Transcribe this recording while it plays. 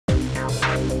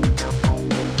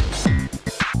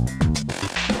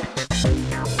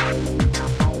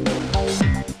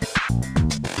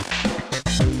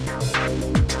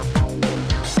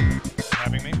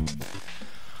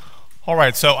All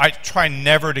right, so I try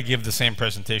never to give the same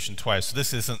presentation twice. So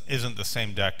this isn't the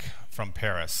same deck from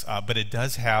Paris, but it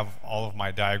does have all of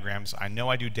my diagrams. I know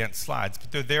I do dense slides,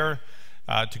 but they're there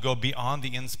to go beyond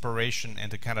the inspiration and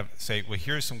to kind of say, well,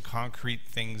 here's some concrete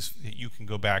things that you can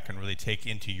go back and really take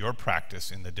into your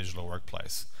practice in the digital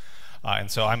workplace.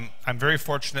 And so I'm very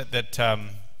fortunate that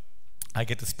I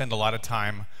get to spend a lot of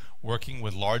time working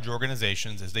with large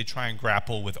organizations as they try and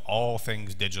grapple with all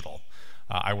things digital.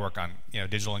 I work on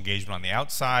digital engagement on the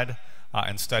outside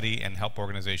and study and help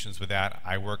organizations with that.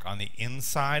 I work on the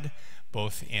inside,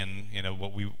 both in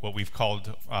what we've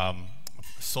called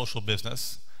social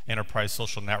business, enterprise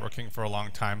social networking for a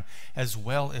long time, as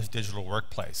well as digital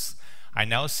workplace. I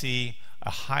now see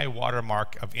a high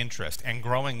watermark of interest, and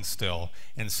growing still,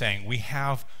 in saying we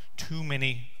have too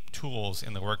many tools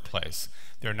in the workplace.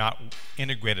 They're not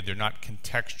integrated, they're not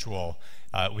contextual.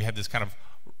 We have this kind of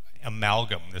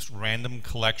amalgam, this random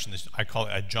collection, I call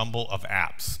it a jumble of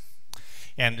apps.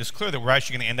 And it's clear that we're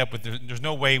actually going to end up with, there's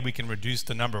no way we can reduce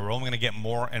the number. We're only going to get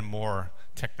more and more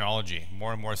technology,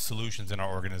 more and more solutions in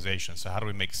our organization. So how do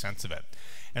we make sense of it?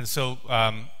 And so,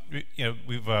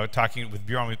 we've talking with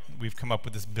Dion, we've come up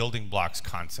with this building blocks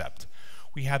concept.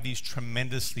 We have these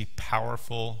tremendously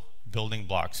powerful building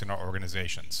blocks in our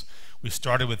organizations. We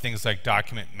started with things like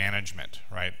document management,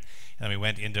 right? And then we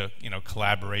went into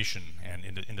collaboration and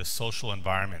into social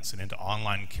environments and into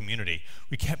online community.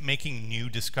 We kept making new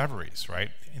discoveries, right,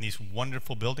 in these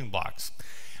wonderful building blocks.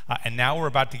 And now we're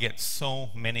about to get so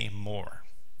many more.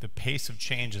 The pace of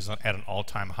change is at an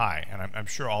all-time high. And I'm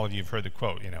sure all of you have heard the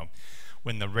quote,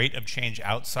 when the rate of change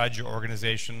outside your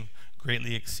organization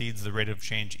greatly exceeds the rate of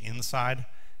change inside,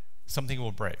 something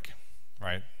will break,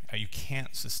 right? You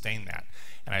can't sustain that.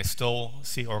 And I still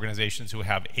see organizations who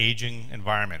have aging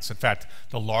environments. In fact,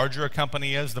 the larger a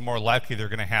company is, the more likely they're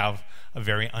going to have a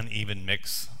very uneven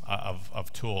mix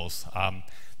of tools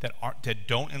that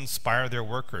don't inspire their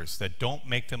workers, that don't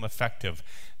make them effective,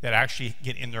 that actually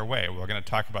get in their way. We're going to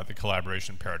talk about the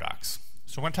collaboration paradox.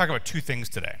 So I want to talk about two things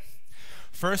today.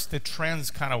 First, the trends,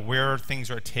 kind of where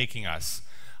things are taking us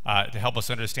to help us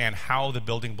understand how the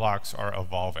building blocks are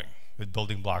evolving. The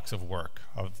building blocks of work,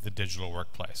 of the digital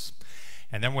workplace.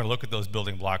 And then we're going to look at those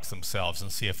building blocks themselves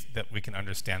and see if that we can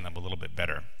understand them a little bit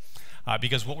better.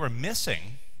 Because what we're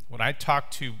missing, when I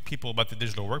talk to people about the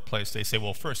digital workplace, they say,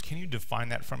 well, first, can you define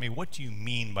that for me? What do you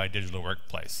mean by digital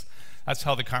workplace? That's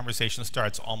how the conversation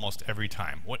starts almost every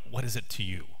time. What is it to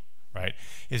you, right?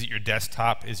 Is it your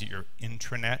desktop? Is it your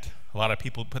intranet? A lot of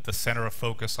people put the center of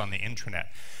focus on the intranet.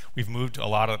 We've moved a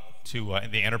lot to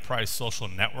the enterprise social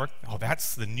network. Oh,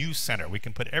 that's the new center. We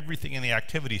can put everything in the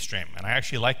activity stream. And I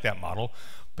actually like that model,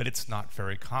 but it's not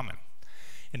very common.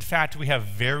 In fact, we have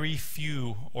very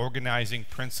few organizing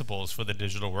principles for the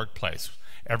digital workplace.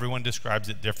 Everyone describes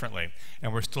it differently,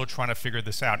 and we're still trying to figure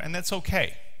this out, and that's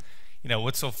okay.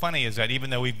 What's so funny is that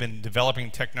even though we've been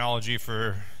developing technology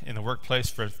in the workplace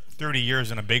for 30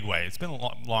 years in a big way, it's been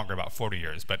longer, about 40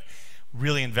 years, but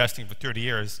really investing for 30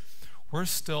 years, we're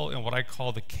still in what I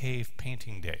call the cave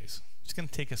painting days. It's going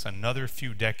to take us another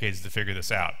few decades to figure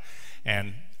this out.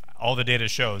 And all the data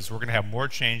shows we're going to have more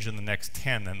change in the next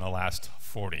 10 than the last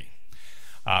 40.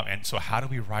 And so how do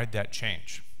we ride that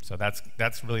change? So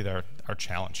that's really our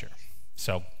challenge here.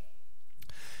 So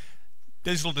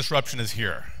digital disruption is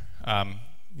here.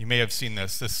 You may have seen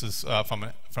this. This is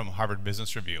from Harvard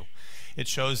Business Review. It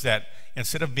shows that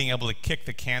instead of being able to kick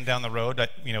the can down the road,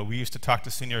 we used to talk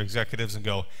to senior executives and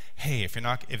go, hey,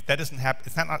 if that doesn't happen,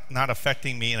 it's not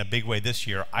affecting me in a big way this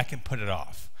year, I can put it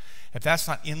off. If that's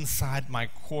not inside my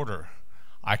quarter,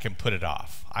 I can put it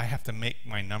off. I have to make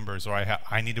my numbers, or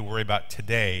I need to worry about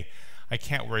today. I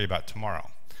can't worry about tomorrow.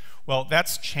 Well,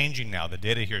 that's changing now. The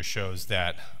data here shows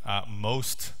that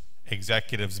most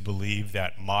executives believe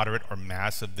that moderate or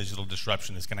massive digital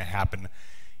disruption is going to happen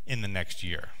in the next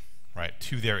year, right,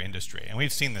 to their industry. And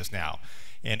we've seen this now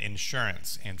in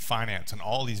insurance, in finance, and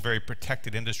all these very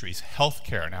protected industries.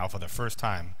 Healthcare now, for the first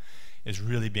time, is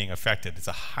really being affected. It's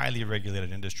a highly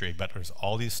regulated industry, but there's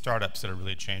all these startups that are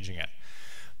really changing it.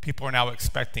 People are now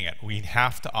expecting it. We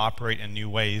have to operate in new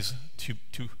ways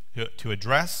to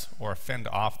address or fend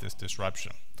off this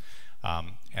disruption.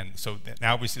 And so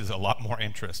now we see there's a lot more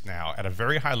interest now at a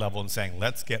very high level in saying,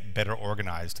 let's get better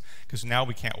organized, because now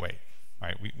we can't wait,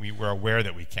 right? We're aware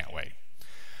that we can't wait.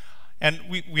 And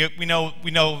we know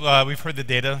we've heard the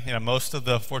data. Most of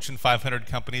the Fortune 500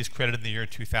 companies created in the year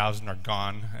 2000 are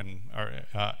gone,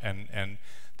 and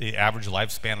the average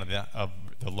lifespan of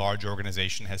the large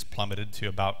organization has plummeted to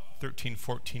about 13,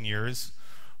 14 years,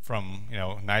 from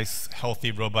nice,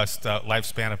 healthy, robust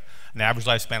lifespan of an average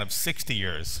lifespan of 60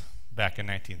 years back in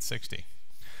 1960.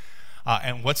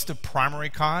 And what's the primary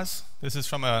cause? This is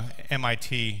from a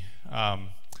MIT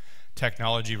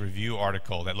technology review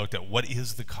article that looked at what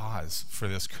is the cause for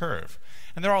this curve.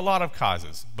 And there are a lot of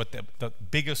causes, but the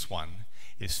biggest one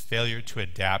is failure to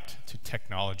adapt to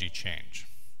technology change.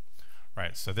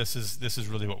 Right, so this is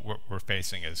really what we're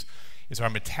facing is our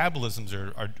metabolisms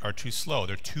are too slow.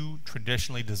 They're too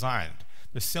traditionally designed.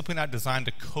 They're simply not designed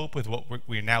to cope with what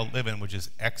we now live in, which is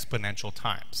exponential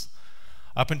times.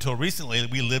 Up until recently,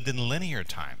 we lived in linear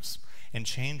times, and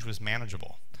change was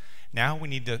manageable. Now we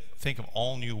need to think of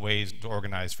all new ways to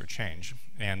organize for change,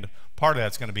 and part of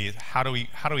that's going to be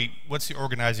what's the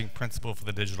organizing principle for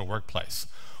the digital workplace?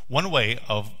 One way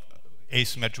of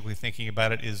asymmetrically thinking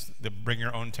about it is the bring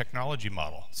your own technology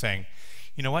model, saying,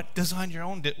 you know what, design your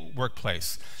own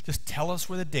workplace. Just tell us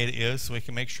where the data is so we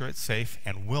can make sure it's safe,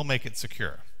 and we'll make it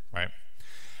secure, right?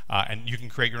 And you can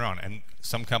create your own, and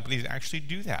some companies actually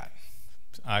do that.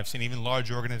 I've seen even large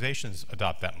organizations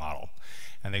adopt that model,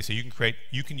 and they say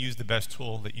you can use the best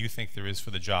tool that you think there is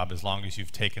for the job as long as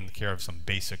you've taken care of some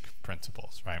basic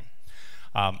principles, right?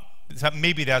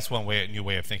 Maybe that's one way, a new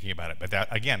way of thinking about it, but that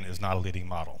again is not a leading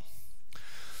model.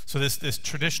 So this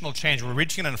traditional change, we're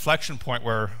reaching an inflection point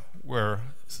where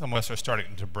some of us are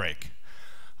starting to break.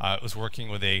 I was working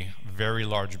with a very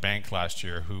large bank last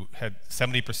year who had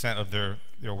 70% of their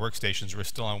workstations were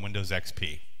still on Windows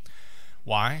XP.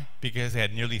 Why? Because they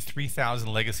had nearly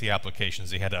 3,000 legacy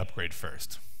applications they had to upgrade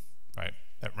first, right?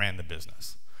 That ran the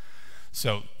business.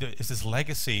 So it's this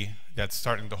legacy that's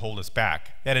starting to hold us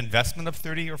back. That investment of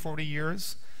 30 or 40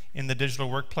 years in the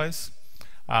digital workplace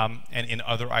and in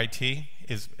other IT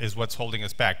is what's holding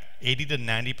us back. 80 to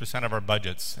 90% of our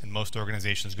budgets in most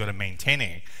organizations go to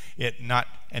maintaining it,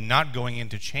 not going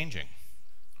into changing,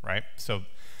 right? So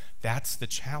that's the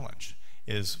challenge.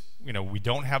 Is we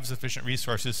don't have sufficient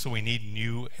resources, so we need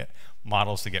new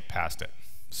models to get past it.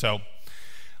 So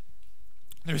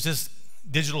there's this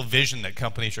digital vision that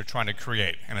companies are trying to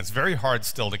create, and it's very hard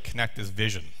still to connect this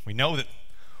vision. We know that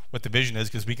what the vision is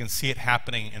because we can see it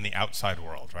happening in the outside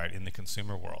world, right, in the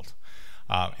consumer world.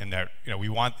 And that we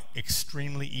want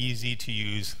extremely easy to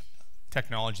use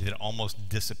technology that almost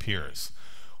disappears.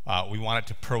 We want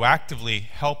it to proactively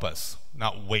help us,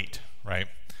 not wait, right?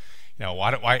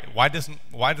 Why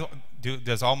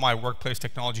does all my workplace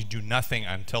technology do nothing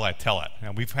until I tell it?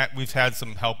 We've had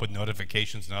some help with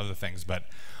notifications and other things, but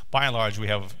by and large we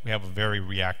have a very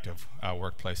reactive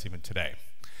workplace even today.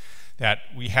 That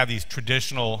we have these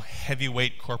traditional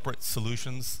heavyweight corporate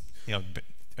solutions,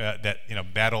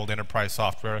 bad old enterprise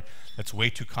software that's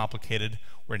way too complicated,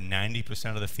 where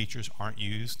 90% of the features aren't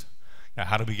used. Now,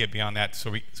 how do we get beyond that? So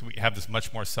we have this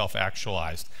much more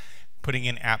self-actualized, putting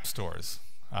in app stores.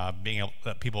 Being able to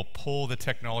let people pull the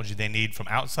technology they need from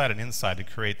outside and inside to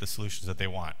create the solutions that they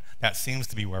want. That seems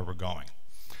to be where we're going.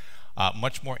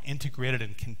 Much more integrated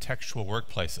and contextual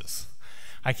workplaces.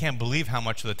 I can't believe how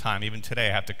much of the time, even today,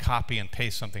 I have to copy and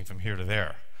paste something from here to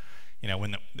there.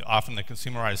 When often the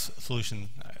consumerized solution,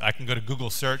 I can go to Google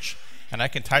search and I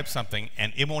can type something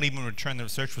and it won't even return the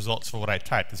search results for what I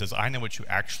typed. It says, I know what you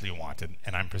actually wanted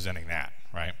and I'm presenting that,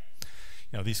 right?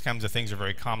 These kinds of things are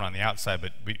very common on the outside,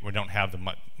 but we don't have them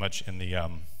much in the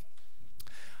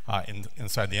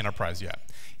inside the enterprise yet.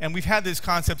 And we've had these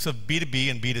concepts of B2B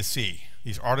and B2C,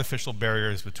 these artificial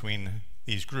barriers between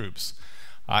these groups.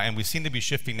 And we seem to be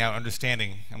shifting now,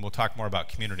 understanding, and we'll talk more about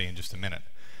community in just a minute,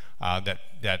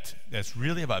 that's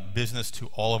really about business to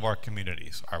all of our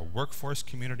communities, our workforce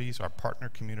communities, our partner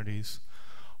communities,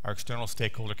 our external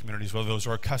stakeholder communities, whether those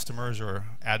are customers or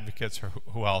advocates or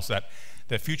who else, that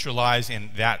the future lies in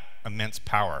that immense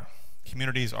power.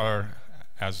 Communities are,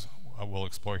 as we'll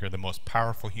explore here, the most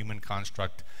powerful human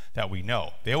construct that we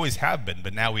know. They always have been,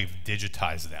 but now we've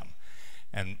digitized them.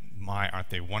 And my, aren't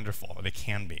they wonderful? Or they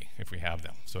can be if we have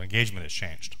them. So engagement has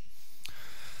changed.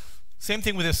 Same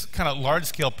thing with this kind of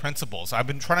large-scale principles. I've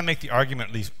been trying to make the argument,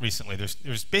 at least recently,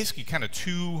 there's basically kind of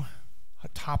two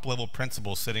top-level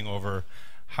principles sitting over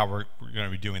how we're going to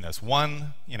be doing this.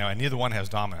 One, and neither one has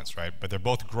dominance, right? But they're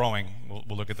both growing. We'll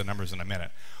look at the numbers in a minute.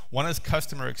 One is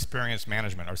customer experience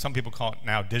management, or some people call it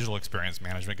now digital experience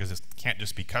management, because it can't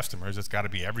just be customers, it's got to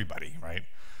be everybody, right?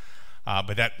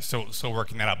 But so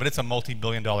working that out. But it's a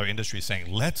multi-billion-dollar industry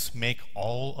saying, let's make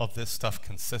all of this stuff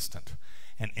consistent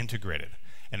and integrated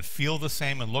and feel the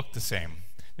same and look the same,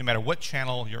 no matter what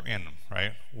channel you're in,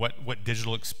 right? What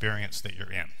digital experience that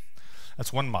you're in.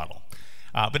 That's one model.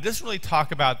 But it doesn't really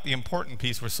talk about the important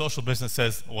piece where social business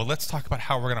says, well, let's talk about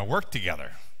how we're going to work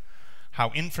together, how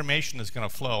information is going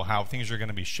to flow, how things are going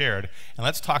to be shared, and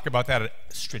let's talk about that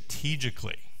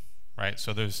strategically, right?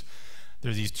 So there's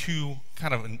these two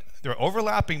kind of, they're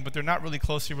overlapping, but they're not really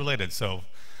closely related. So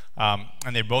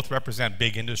And they both represent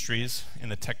big industries in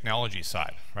the technology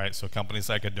side, right? So companies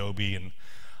like Adobe and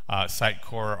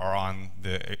Sitecore are on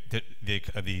the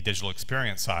digital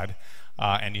experience side,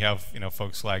 and you have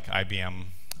folks like IBM,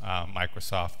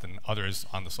 Microsoft, and others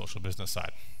on the social business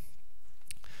side.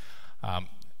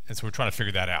 And so we're trying to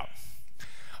figure that out.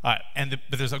 But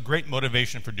there's a great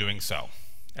motivation for doing so.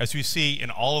 As we see in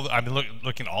all of, I've been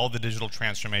looking at all the digital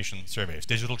transformation surveys.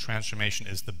 Digital transformation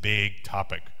is the big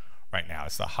topic right now.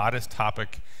 It's the hottest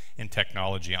topic in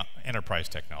technology, enterprise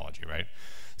technology, right?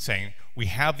 Saying we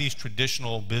have these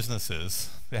traditional businesses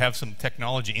that have some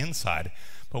technology inside,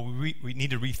 but we need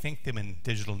to rethink them in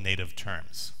digital native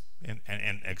terms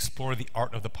and explore the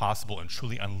art of the possible and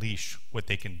truly unleash what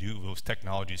they can do, those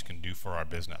technologies can do for our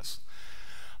business.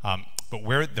 But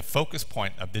where the focus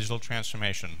point of digital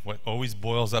transformation, what always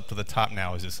boils up to the top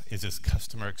now is this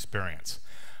customer experience.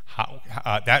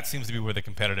 That seems to be where the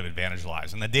competitive advantage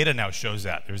lies, and the data now shows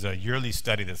that. There's a yearly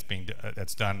study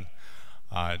that's done.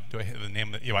 Do I have the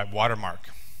name of it? Watermark.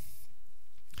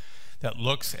 That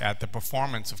looks at the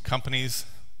performance of companies.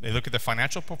 They look at the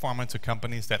financial performance of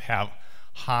companies that have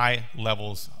high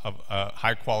levels of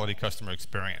high quality customer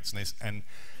experience, and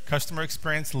customer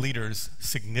experience leaders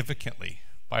significantly,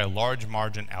 by a large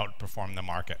margin, outperform the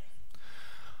market.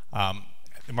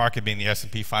 The market being the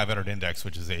S&P 500 index,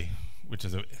 which is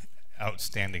an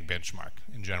outstanding benchmark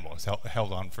in general. It's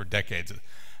held on for decades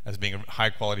as being a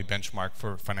high-quality benchmark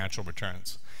for financial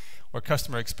returns, where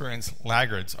customer experience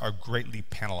laggards are greatly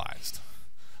penalized.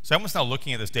 So everyone's now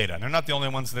looking at this data, and they're not the only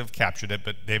ones that have captured it,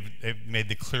 but they've made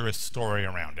the clearest story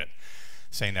around it,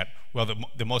 saying that, well, one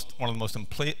of the most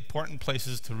important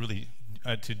places to really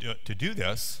to do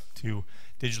this, to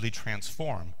digitally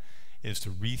transform, is to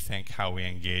rethink how we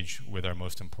engage with our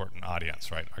most important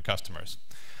audience, right, our customers.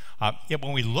 Yet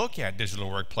when we look at digital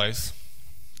workplace,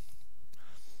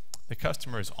 the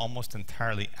customer is almost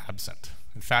entirely absent.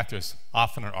 In fact, there's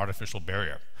often an artificial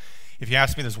barrier. If you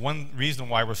ask me, there's one reason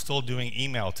why we're still doing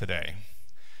email today,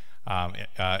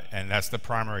 and that's the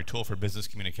primary tool for business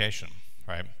communication,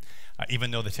 right?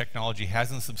 Even though the technology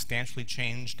hasn't substantially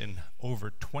changed in over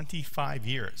 25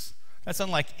 years. That's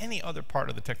unlike any other part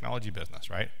of the technology business,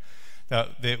 right?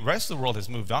 The rest of the world has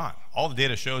moved on. All the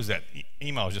data shows that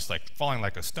email is just like falling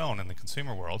like a stone in the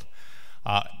consumer world.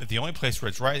 But the only place where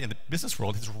it's right in the business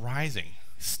world is rising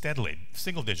steadily,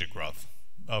 single-digit growth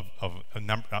of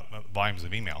volumes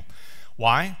of email.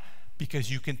 Why?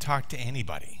 Because you can talk to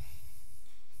anybody,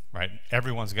 right?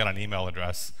 Everyone's got an email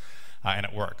address, and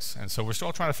it works. And so we're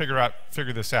still trying to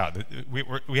figure this out.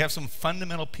 We have some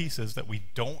fundamental pieces that we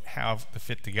don't have to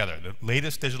fit together. The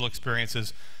latest digital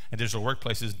experiences and digital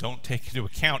workplaces don't take into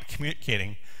account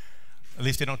communicating. At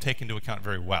least they don't take into account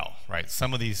very well, right?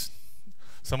 Some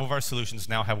of our solutions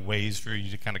now have ways for you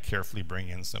to kind of carefully bring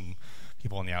in some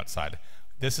people on the outside.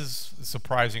 This is a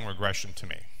surprising regression to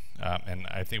me, and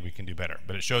I think we can do better.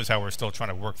 But it shows how we're still trying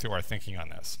to work through our thinking on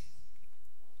this.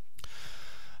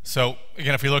 So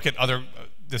again, if we look at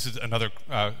this is another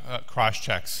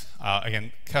cross-checks.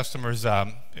 Again, customers,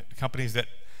 companies that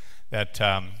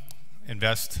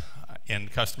invest in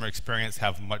customer experience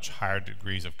have much higher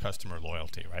degrees of customer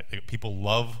loyalty, right? People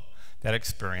love that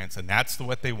experience, and that's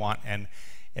what they want, and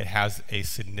it has a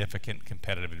significant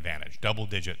competitive advantage,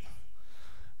 double-digit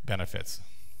benefits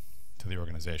to the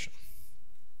organization.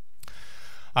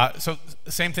 So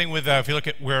same thing with if you look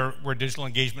at where digital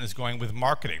engagement is going with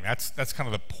marketing. That's kind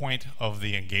of the point of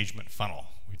the engagement funnel.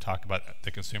 We talk about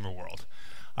the consumer world.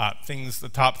 The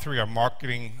top three are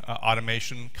marketing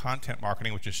automation, content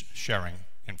marketing, which is sharing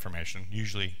information,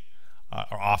 usually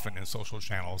or often in social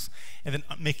channels, and then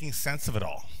making sense of it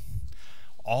all.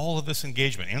 All of this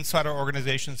engagement inside our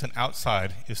organizations and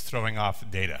outside is throwing off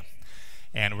data.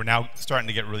 And we're now starting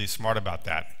to get really smart about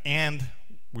that. And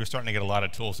we're starting to get a lot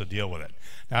of tools to deal with it.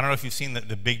 Now, I don't know if you've seen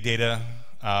the big data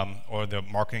or the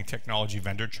marketing technology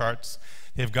vendor charts.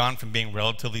 They've gone from being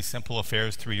relatively simple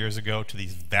affairs 3 years ago to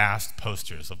these vast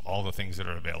posters of all the things that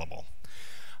are available.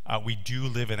 We do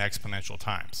live in exponential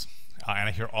times. And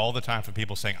I hear all the time from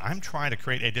people saying, I'm trying to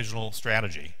create a digital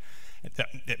strategy.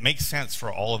 It makes sense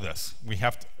for all of this. We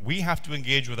have to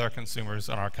engage with our consumers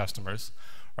and our customers,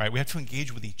 right? We have to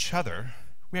engage with each other.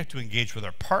 We have to engage with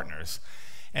our partners.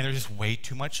 And there's just way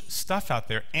too much stuff out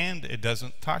there, and it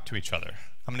doesn't talk to each other.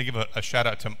 I'm going to give a shout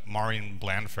out to Maureen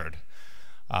Blandford.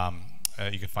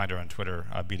 You can find her on Twitter,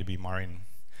 B2B Maureen.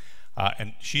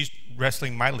 And she's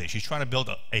wrestling mightily. She's trying to build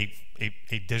a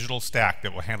digital stack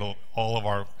that will handle all of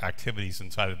our activities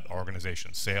inside of the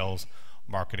organization, sales,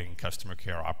 marketing, customer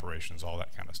care, operations, all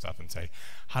that kind of stuff, and say,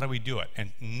 how do we do it?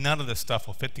 And none of this stuff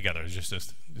will fit together. It's just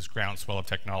this groundswell of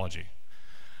technology.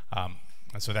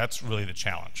 And so that's really the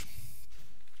challenge.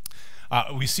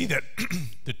 We see that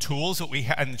the tools that we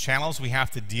have and the channels we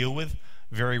have to deal with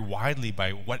vary widely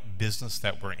by what business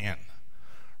that we're in.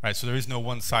 Right? So there is no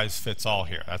one size fits all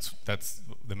here. That's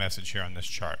the message here on this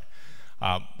chart.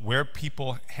 Where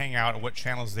people hang out and what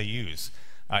channels they use.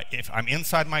 If I'm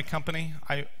inside my company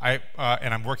and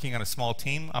I'm working on a small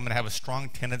team, I'm going to have a strong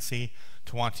tendency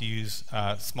to want to use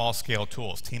small-scale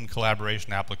tools, team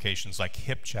collaboration applications like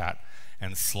HipChat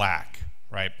and Slack.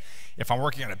 Right? If I'm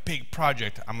working on a big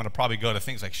project, I'm going to probably go to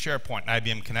things like SharePoint and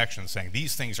IBM Connections, saying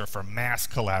these things are for mass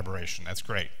collaboration. That's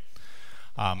great.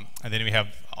 And then we have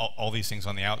all these things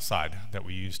on the outside that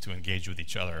we use to engage with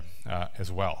each other as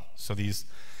well. So these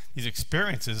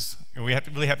experiences, we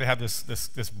really have to have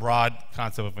this broad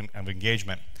concept of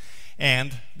engagement.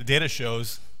 And the data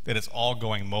shows that it's all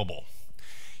going mobile.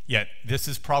 Yet this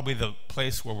is probably the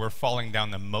place where we're falling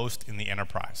down the most in the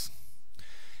enterprise.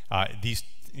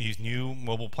 These new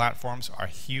mobile platforms are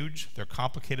huge, they're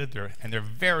complicated, and they're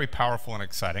very powerful and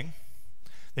exciting.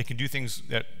 They can do things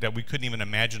that we couldn't even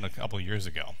imagine a couple of years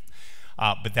ago.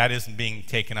 But that isn't being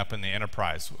taken up in the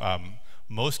enterprise.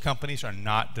 Most companies are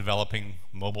not developing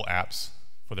mobile apps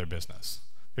for their business.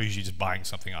 They're usually just buying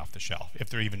something off the shelf, if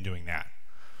they're even doing that.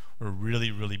 We're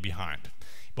really, really behind,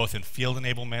 both in field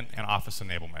enablement and office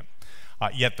enablement.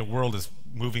 Yet the world is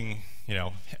moving,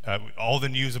 all the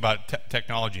news about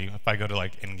technology, if I go to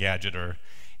like Engadget or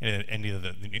any of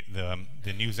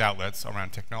the news outlets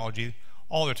around technology,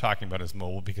 all they're talking about is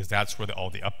mobile because that's where all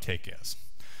the uptake is.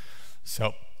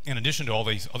 So in addition to all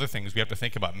these other things, we have to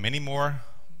think about many more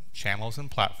channels and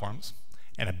platforms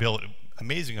and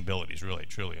amazing abilities, really,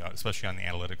 truly, especially on the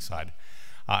analytics side.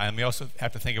 And we also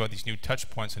have to think about these new touch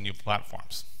points and new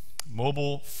platforms.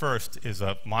 Mobile first is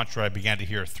a mantra I began to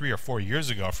hear 3 or 4 years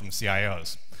ago from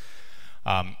CIOs.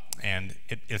 And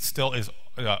it still is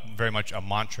very much a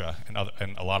mantra in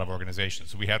a lot of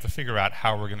organizations. So we have to figure out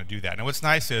how we're going to do that. And what's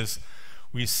nice is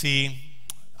we see,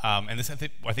 and this I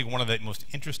think one of the most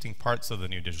interesting parts of the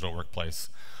new digital workplace,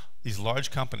 these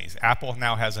large companies. Apple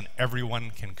now has an everyone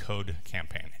can code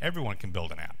campaign. Everyone can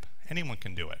build an app. Anyone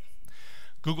can do it.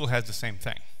 Google has the same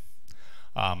thing.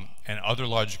 And other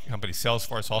large companies,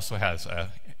 Salesforce also has,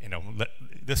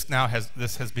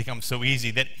 this has become so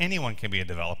easy that anyone can be a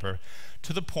developer,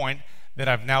 to the point that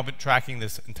I've now been tracking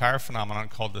this entire phenomenon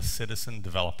called the citizen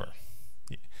developer.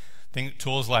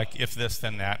 Tools like if this,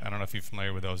 then that. I don't know if you're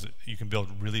familiar with those.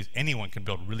 Anyone can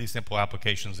build really simple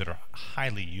applications that are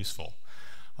highly useful.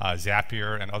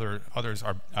 Zapier and others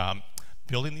are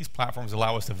building these platforms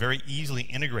allow us to very easily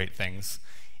integrate things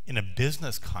in a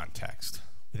business context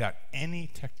without any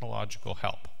technological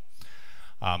help.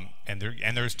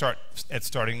 It's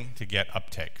starting to get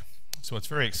uptake. So what's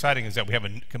very exciting is that we have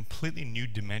a completely new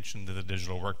dimension to the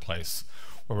digital workplace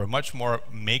where we're much more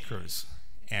makers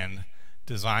and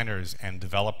designers and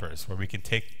developers, where we can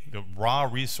take the raw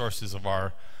resources of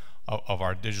our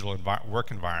digital work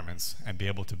environments and be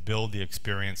able to build the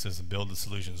experiences and build the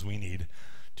solutions we need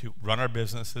to run our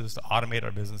businesses, to automate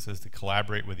our businesses, to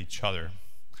collaborate with each other.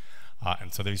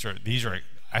 And so these are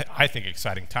I think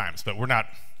exciting times, but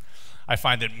I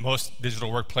find that most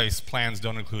digital workplace plans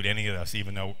don't include any of this,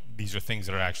 even though these are things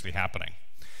that are actually happening.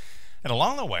 And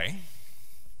along the way,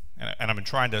 and I've been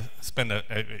trying to spend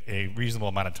a reasonable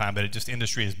amount of time, but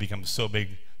industry has become so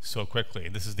big so quickly.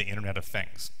 This is the Internet of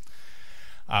Things.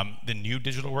 The new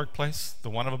digital workplace, the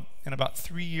one in about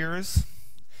 3 years,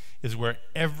 is where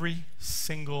every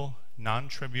single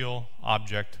non-trivial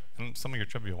object, and some of your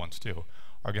trivial ones too,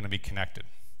 are going to be connected.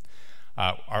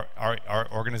 Our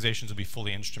organizations will be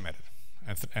fully instrumented,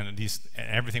 and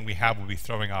everything we have will be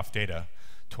throwing off data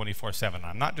 24/7.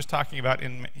 I'm not just talking about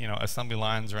in assembly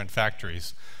lines or in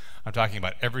factories. I'm talking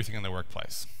about everything in the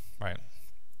workplace, right?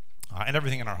 And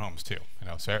everything in our homes too.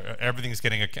 So everything's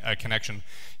getting a connection.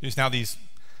 There's now these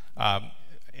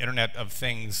Internet of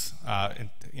Things,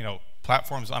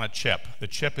 platforms on a chip. The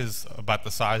chip is about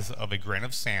the size of a grain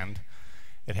of sand.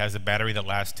 It has a battery that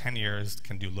lasts 10 years,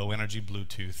 can do low-energy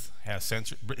Bluetooth,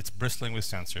 it's bristling with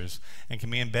sensors, and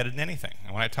can be embedded in anything.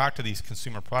 And when I talk to these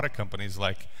consumer product companies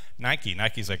like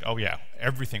Nike's like, oh yeah,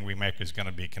 everything we make is going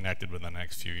to be connected within the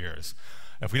next few years.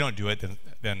 If we don't do it,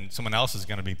 then someone else is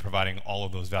going to be providing all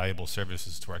of those valuable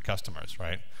services to our customers,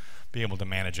 right? Be able to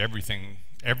manage everything,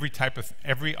 every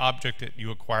object that you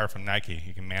acquire from Nike,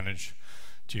 you can manage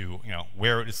to,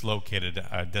 where it's located,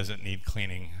 does it need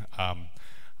cleaning,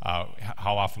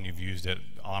 how often you've used it,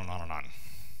 on and on and on.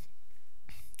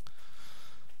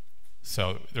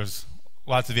 So there's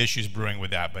lots of issues brewing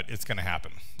with that, but it's going to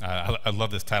happen. I love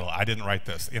this title. I didn't write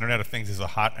this. The Internet of Things is a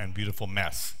hot and beautiful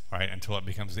mess, right, until it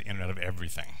becomes the Internet of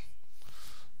everything.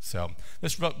 So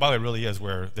this, by the way, really is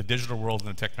where the digital world and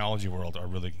the technology world are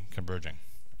really converging.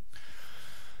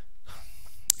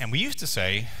 And we used to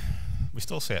say, we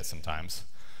still say it sometimes,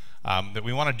 that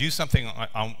we want to do something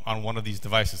on one of these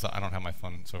devices. I don't have my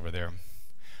phone, it's over there.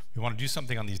 We want to do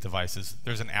something on these devices.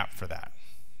 There's an app for that.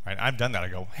 Right? I've done that. I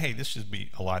go, hey, this should be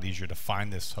a lot easier to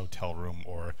find this hotel room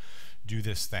or do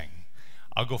this thing.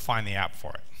 I'll go find the app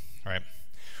for it. Right?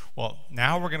 Well,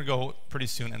 now we're going to go pretty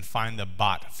soon and find the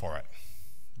bot for it.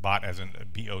 Bot as in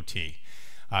B-O-T.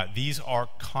 These are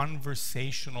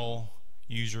conversational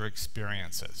user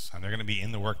experiences, and they're going to be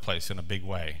in the workplace in a big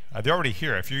way. They're already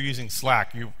here. If you're using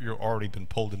Slack, you've already been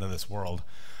pulled into this world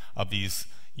of these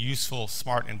useful,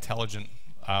 smart, intelligent,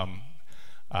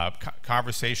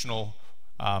 conversational,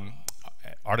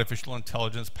 artificial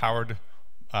intelligence-powered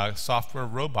software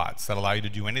robots that allow you to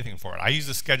do anything for it. I use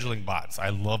the scheduling bots. I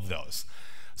love those.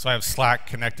 So I have Slack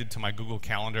connected to my Google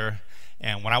Calendar,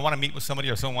 and when I want to meet with somebody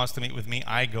or someone wants to meet with me,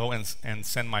 I go and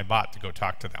send my bot to go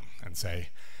talk to them and say,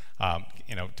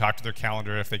 talk to their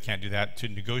calendar if they can't do that, to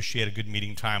negotiate a good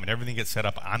meeting time, and everything gets set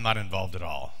up. I'm not involved at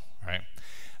all, right?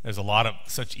 There's a lot of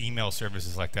such email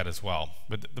services like that as well.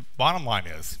 But the bottom line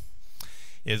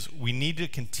is we need to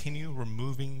continue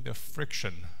removing the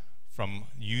friction from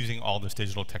using all this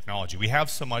digital technology. We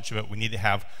have so much of it. We need to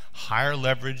have higher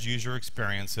leverage user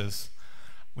experiences.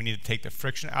 We need to take the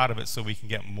friction out of it so we can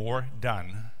get more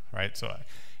done, right? So,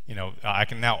 I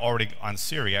can now already on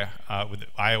Siri with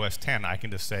iOS 10, I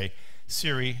can just say,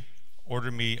 Siri, order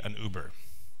me an Uber,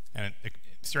 and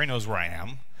Siri knows where I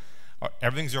am.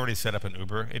 Everything's already set up in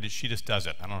Uber. She just does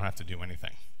it. I don't have to do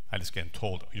anything. I just get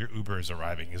told your Uber is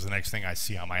arriving is the next thing I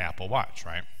see on my Apple Watch,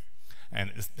 right?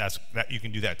 And that you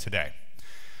can do that today.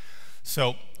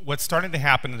 So what's starting to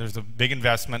happen, there's a big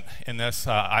investment in this.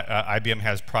 IBM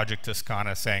has Project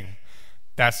Toscana saying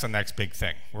that's the next big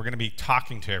thing. We're going to be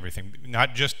talking to everything,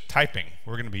 not just typing.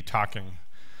 We're going to be talking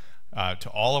to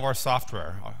all of our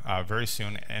software very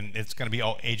soon, and it's going to be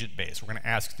all agent-based. We're going to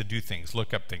ask to do things,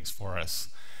 look up things for us,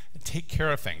 and take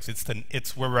care of things.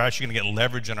 It's where we're actually going to get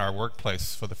leverage in our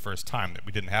workplace for the first time that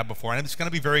we didn't have before, and it's going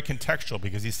to be very contextual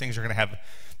because these things are going to have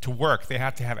to work. They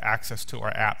have to have access to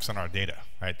our apps and our data,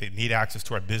 right? They need access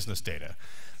to our business data.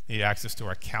 They need access to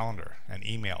our calendar and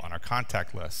email and our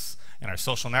contact lists and our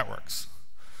social networks.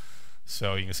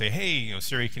 So you can say, hey,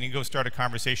 Siri, can you go start a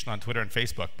conversation on Twitter and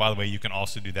Facebook? By the way, you can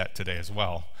also do that today as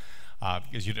well,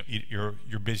 because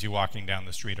you're busy walking down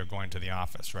the street or going to the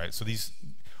office, right? So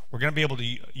we're going to be able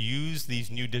to use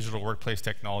these new digital workplace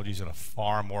technologies in a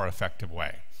far more effective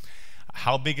way.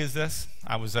 How big is this?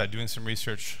 I was doing some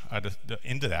research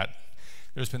into that.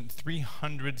 There's been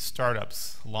 300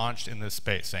 startups launched in this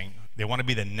space saying they want to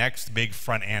be the next big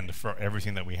front end for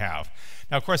everything that we have.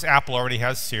 Now, of course, Apple already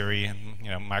has Siri, and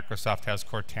Microsoft has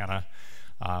Cortana,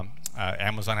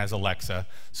 Amazon has Alexa.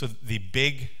 So the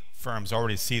big firms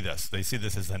already see this. They see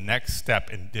this as the next step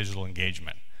in digital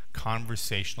engagement.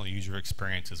 Conversational user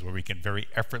experiences where we can very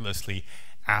effortlessly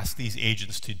ask these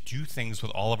agents to do things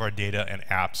with all of our data and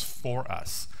apps for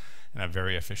us in a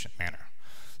very efficient manner.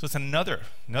 So it's another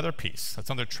piece. That's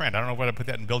another trend. I don't know whether to put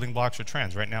that in building blocks or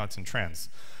trends. Right now it's in trends.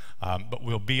 But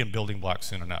we'll be in building blocks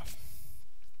soon enough.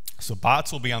 So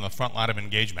bots will be on the front line of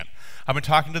engagement. I've been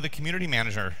talking to the community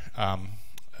manager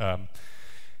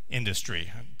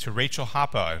industry, to Rachel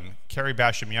Hoppe and Carrie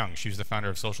Basham-Young. She's the founder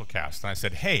of Socialcast. And I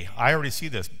said, hey, I already see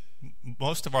this.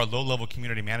 Most of our low-level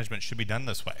community management should be done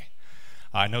this way.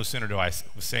 No sooner do I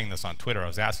was saying this on Twitter, I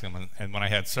was asking them, and when I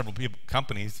had several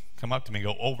companies come up to me and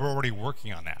go, oh, we're already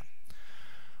working on that.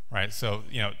 Right? So,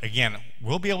 again,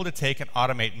 we'll be able to take and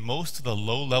automate most of the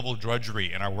low-level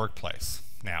drudgery in our workplace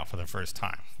now for the first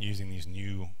time, using these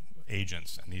new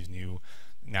agents and these new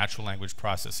natural language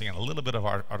processing and a little bit of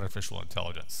artificial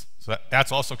intelligence. So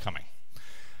that's also coming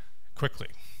quickly,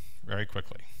 very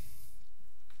quickly.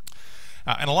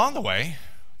 And along the way,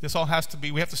 this all has to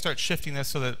be, we have to start shifting this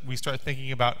so that we start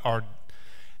thinking about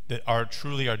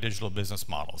truly our digital business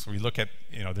models. We look at,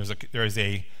 there is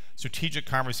a strategic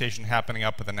conversation happening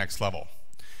up at the next level.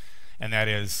 And that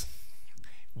is,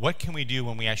 what can we do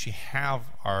when we actually have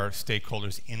our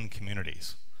stakeholders in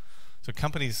communities? So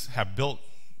companies have built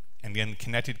and then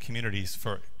connected communities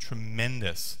for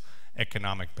tremendous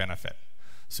economic benefit.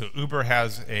 So Uber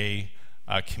has a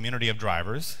community of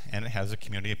drivers, and it has a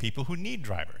community of people who need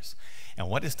drivers. And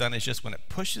what it's done is just when it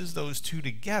pushes those two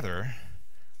together,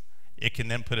 it can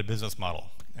then put a business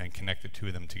model and connect the two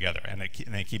of them together. And they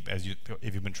keep,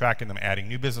 if you've been tracking them, adding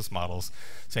new business models,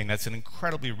 saying that's an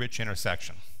incredibly rich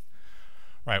intersection.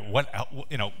 Right?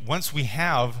 Once we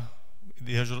have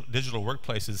digital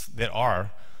workplaces that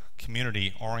are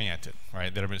community oriented,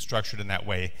 right, that have been structured in that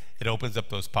way, it opens up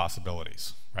those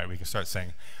possibilities, right? We can start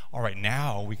saying, all right,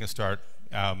 now we can start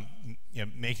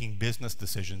making business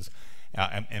decisions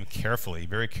and carefully,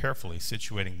 very carefully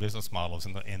situating business models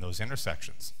in those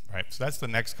intersections, right? So that's the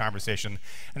next conversation,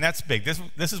 and that's big.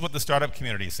 This is what the startup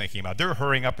community is thinking about. They're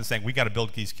hurrying up and saying, we got to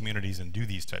build these communities and do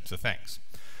these types of things.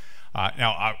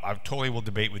 Now, I totally will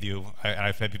debate with you, and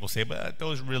I've had people say, but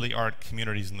those really aren't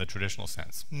communities in the traditional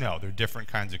sense. No, they're different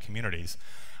kinds of communities,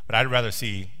 but I'd rather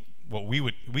see what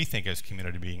we think as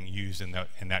community being used in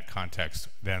that context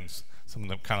than some of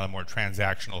the kind of more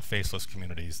transactional, faceless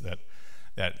communities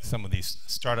that some of these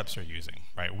startups are using,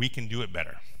 right? We can do it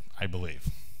better, I believe.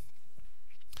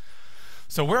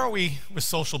 So where are we with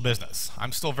social business?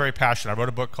 I'm still very passionate. I wrote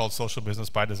a book called Social Business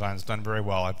by Design. It's done very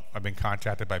well. I've been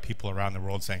contacted by people around the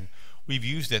world saying, we've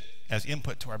used it as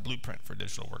input to our blueprint for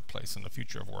digital workplace and the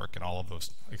future of work and all of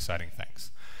those exciting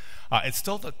things. It's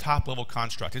still the top level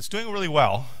construct. It's doing really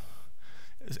well.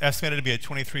 It's estimated to be a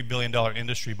 $23 billion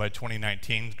industry by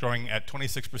 2019, growing at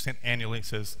 26% annually,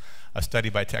 says a study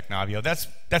by Technavio.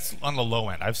 That's on the low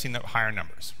end. I've seen higher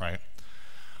numbers, right?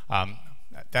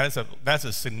 That's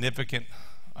a significant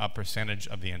percentage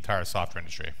of the entire software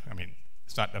industry. I mean,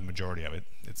 it's not a majority of it.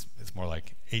 It's more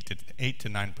like 8 to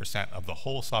 9% of the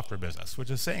whole software business, which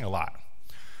is saying a lot.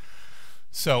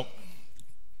 So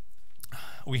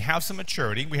we have some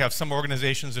maturity. We have some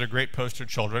organizations that are great poster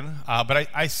children, but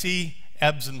I see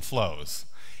ebbs and flows.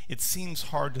 It seems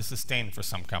hard to sustain for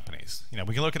some companies. You know,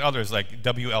 we can look at others like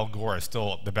W.L. Gore is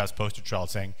still the best poster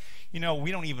child, saying, you know, we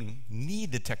don't even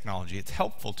need the technology. It's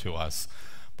helpful to us,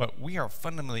 but we are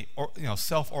fundamentally,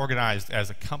 self-organized as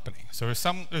a company. So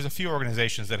there's a few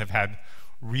organizations that have had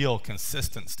real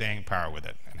consistent staying power with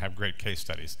it and have great case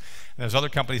studies. And there's other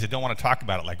companies that don't want to talk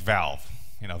about it, like Valve.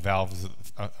 You know, Valve is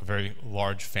a very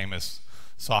large, famous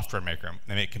software maker.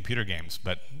 They make computer games,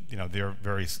 but you know, they're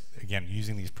very, again,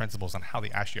 using these principles on how they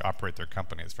actually operate their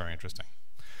company. It's very interesting.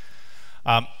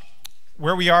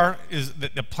 Where we are is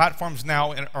that the platforms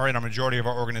now are in a majority of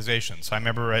our organizations. I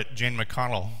remember Jane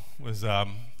McConnell was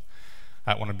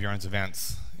at one of Bjorn's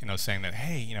events, you know, saying that,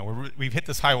 hey, you know, we've hit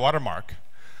this high water mark,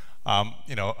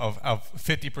 you know, of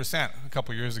 50% a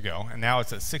couple years ago, and now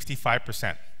it's at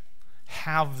 65%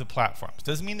 have the platforms.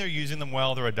 Doesn't mean they're using them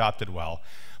well, they're adopted well,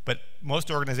 but most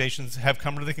organizations have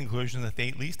come to the conclusion that they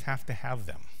at least have to have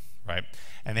them, right?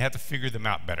 And they have to figure them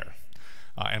out better.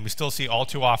 And we still see all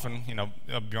too often, you know,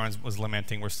 Bjorn was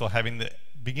lamenting, we're still having the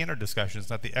beginner discussions,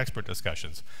 not the expert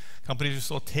discussions. Companies are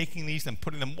still taking these and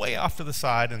putting them way off to the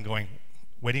side and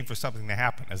waiting for something to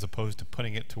happen, as opposed to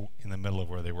putting it in the middle of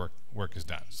where their work is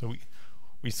done. So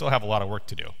we still have a lot of work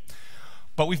to do.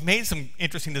 But we've made some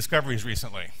interesting discoveries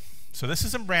recently. So this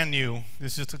isn't brand new.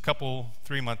 This is just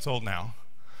 3 months old now.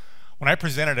 When I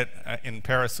presented it in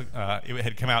Paris, it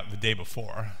had come out the day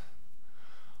before.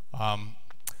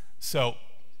 So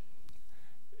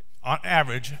on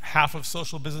average, half of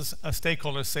social business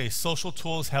stakeholders say social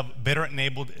tools have better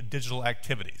enabled digital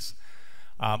activities.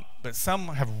 But some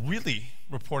have really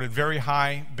reported very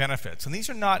high benefits. And these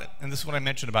are not, and this is what I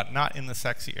mentioned about, not in the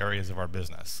sexy areas of our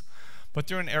business, but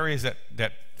they're in areas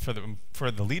that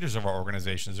for the leaders of our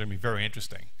organizations are going to be very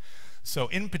interesting. So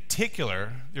in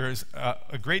particular, there's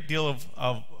a great deal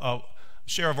of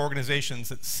share of organizations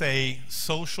that say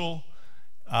social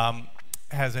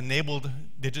has enabled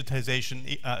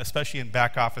digitization, especially in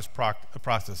back office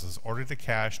processes, order to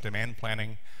cash, demand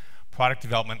planning, product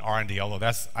development, R&D,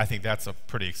 although I think that's a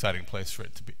pretty exciting place for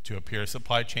it to appear,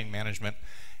 supply chain management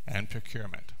and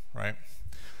procurement, right?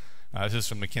 This is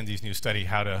from McKinsey's new study,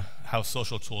 how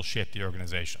social tools shape the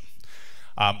organization.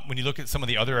 When you look at some of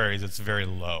the other areas, it's very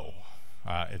low.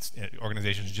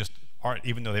 Organizations just aren't,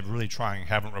 even though they're really trying,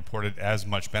 haven't reported as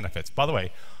much benefits. By the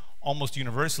way, almost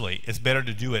universally, it's better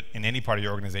to do it in any part of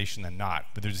your organization than not.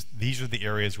 But these are the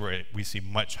areas where we see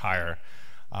much higher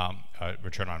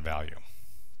return on value.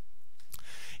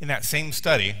 In that same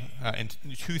study, in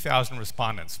 2,000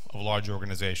 respondents of large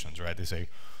organizations, right, they say,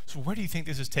 so where do you think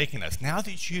this is taking us? Now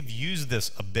that you've used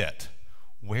this a bit,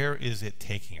 where is it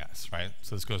taking us, right?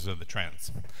 So this goes to the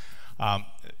trends.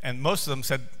 And most of them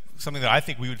said something that I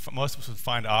think most of us would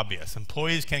find obvious.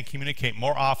 Employees can communicate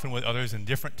more often with others in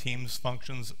different teams,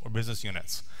 functions, or business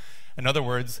units. In other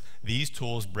words, these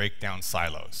tools break down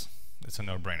silos. It's a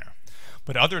no-brainer.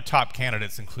 But other top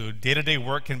candidates include day-to-day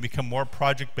work can become more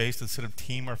project-based instead of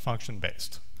team or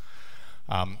function-based.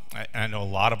 I know a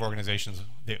lot of organizations,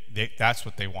 that's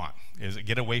what they want, is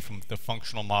get away from the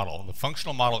functional model. The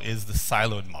functional model is the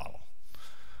siloed model.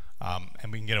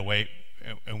 And we can get away,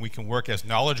 and we can work as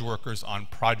knowledge workers on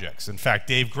projects. In fact,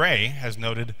 Dave Gray has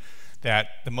noted that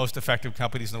the most effective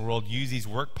companies in the world use these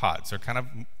work pods. They're kind of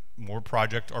more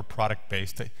project or product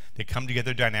based. They come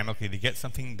together dynamically, they get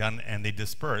something done, and they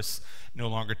disperse, no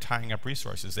longer tying up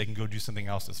resources. They can go do something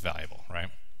else that's valuable, right?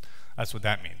 That's what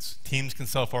that means. Teams can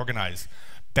self-organize.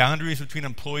 Boundaries between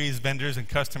employees, vendors, and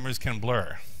customers can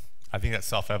blur. I think that's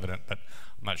self-evident, but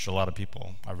I'm not sure a lot of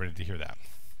people are ready to hear that.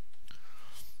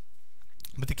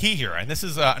 But the key here, and this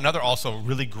is another also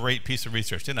really great piece of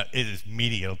research. It is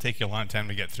meaty. It'll take you a long time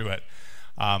to get through it.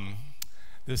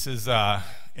 This is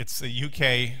it's the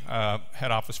UK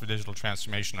Head Office for Digital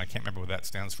Transformation. I can't remember what that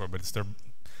stands for, but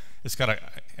it's got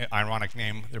an ironic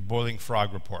name. Their Boiling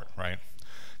Frog Report, right?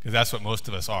 Because that's what most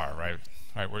of us are, right?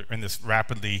 We're in this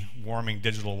rapidly warming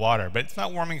digital water, but it's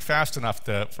not warming fast enough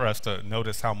for us to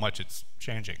notice how much it's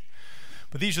changing.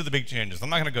 But these are the big changes. I'm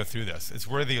not going to go through this. It's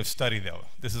worthy of study, though.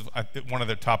 This is one of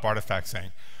their top artifacts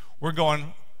saying, we're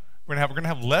going to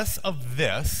have less of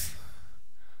this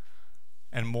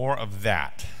and more of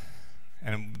that.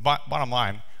 And bottom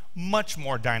line, much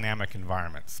more dynamic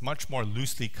environments, much more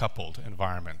loosely coupled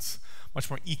environments, much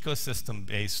more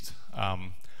ecosystem-based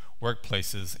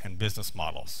workplaces and business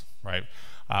models, right?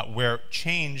 Where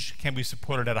change can be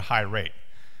supported at a high rate.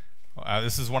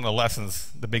 This is one of the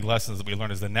lessons, the big lessons that we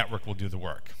learned, is the network will do the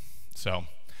work. So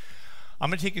I'm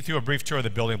going to take you through a brief tour of the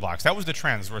building blocks. That was the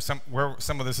trends, where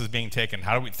some of this is being taken.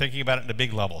 How are we thinking about it at a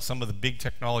big level? Some of the big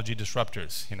technology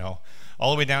disruptors, you know,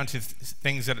 all the way down to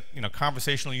things that, you know,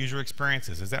 conversational user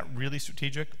experiences. Is that really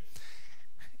strategic?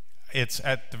 It's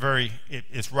at the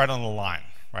it's right on the line,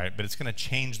 right? But it's going to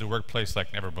change the workplace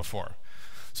like never before.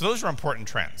 So those are important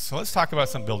trends. So let's talk about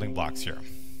some building blocks here.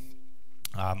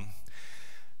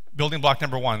 Building block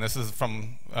number one, this is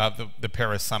from the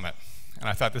Paris Summit. And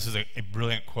I thought this is a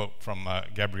brilliant quote from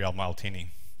Gabriele Maltini.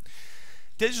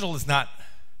 Digital is not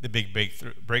the big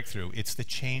breakthrough, it's the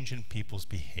change in people's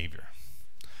behavior.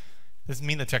 Doesn't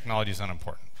mean the technology is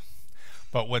unimportant.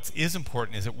 But what is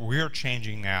important is that we're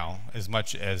changing now as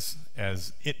much as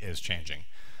it is changing.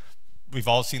 We've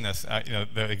all seen this. You know,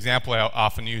 the example I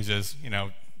often use is, you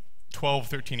know, 12,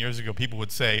 13 years ago, people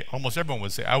would say, almost everyone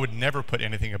would say, I would never put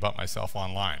anything about myself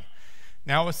online.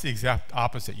 Now it's the exact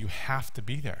opposite. You have to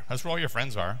be there. That's where all your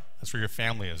friends are. That's where your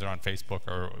family is. They're on Facebook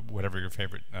or whatever your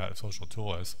favorite social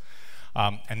tool is.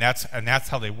 And that's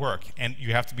how they work. And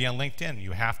you have to be on LinkedIn.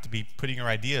 You have to be putting your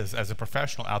ideas as a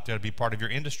professional out there to be part of your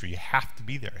industry. You have to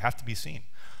be there. You have to be seen.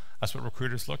 That's what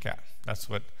recruiters look at. That's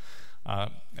what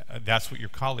your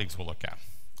colleagues will look at.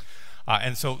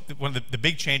 And so one of the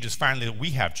big changes finally that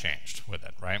we have changed with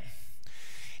it, right?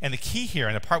 And the key here,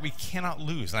 and the part we cannot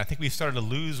lose, and I think we've started to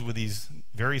lose with these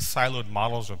very siloed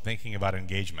models of thinking about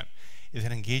engagement, is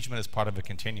that engagement is part of a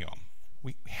continuum.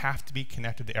 We have to be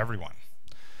connected to everyone.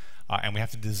 And we have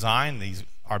to design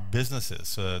our businesses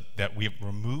so that we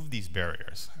remove these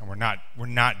barriers, and we're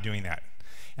not doing that.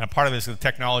 And a part of this is the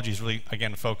technology is really,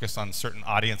 again, focused on certain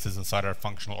audiences inside our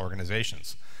functional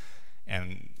organizations.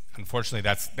 And unfortunately,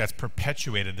 that's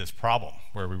perpetuated this problem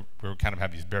where we kind of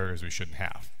have these barriers we shouldn't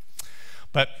have.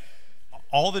 But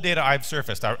all the data I've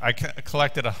surfaced, I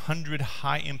collected 100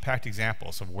 high-impact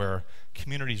examples of where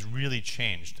communities really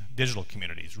changed, digital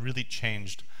communities really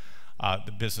changed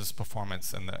the business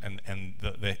performance and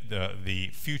the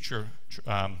future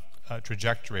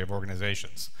trajectory of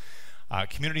organizations.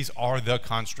 Communities are the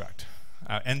construct.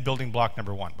 And building block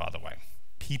number one, by the way.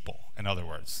 People, in other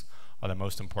words, are the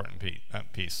most important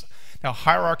piece. Now,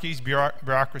 hierarchies,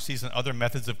 bureaucracies, and other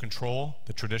methods of control,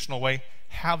 the traditional way,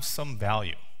 have some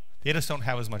value. They just don't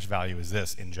have as much value as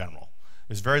this in general.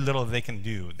 There's very little that they can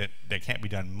do that can't be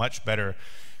done much better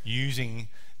using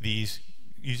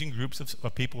groups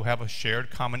of people who have a shared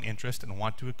common interest and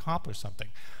want to accomplish something.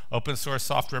 Open source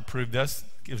software proved this.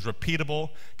 It was repeatable,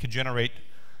 could generate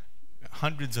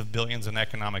hundreds of billions in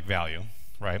economic value.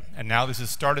 Right? And now this has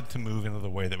started to move into the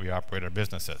way that we operate our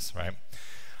businesses, right?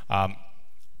 And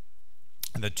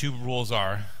the two rules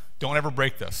are, don't ever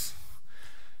break this.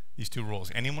 These two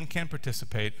rules. Anyone can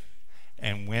participate,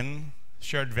 and when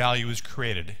shared value is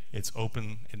created, it's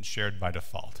open and shared by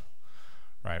default,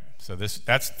 right? So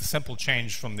that's the simple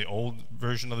change from the old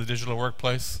version of the digital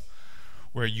workplace,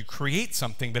 where you create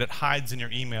something, but it hides in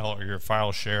your email or your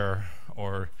file share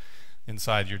or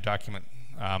inside your document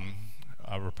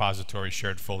a repository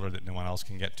shared folder that no one else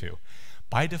can get to.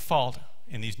 By default,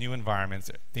 in these new environments,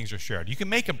 things are shared. You can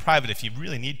make them private if you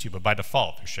really need to, but by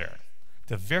default, they're shared.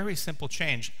 It's a very simple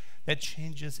change that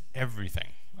changes everything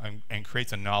and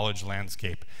creates a knowledge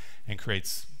landscape and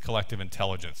creates collective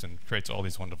intelligence and creates all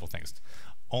these wonderful things.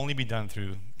 Only be done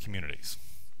through communities.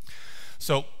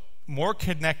 So more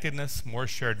connectedness, more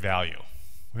shared value.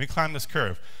 When we climb this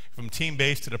curve, from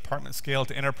team-based to department scale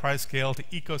to enterprise scale to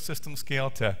ecosystem scale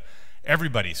to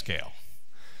everybody scale.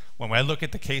 When I look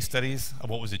at the case studies of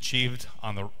what was achieved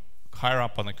on the higher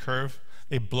up on the curve,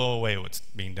 they blow away what's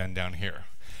being done down here.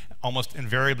 Almost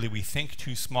invariably, we think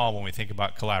too small when we think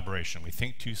about collaboration. We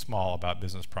think too small about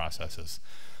business processes.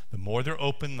 The more they're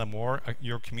open, the more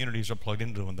your communities are plugged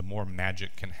into them, the more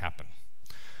magic can happen.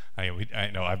 I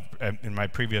know in my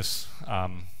previous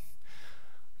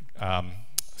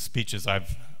speeches,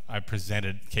 I've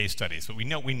presented case studies, but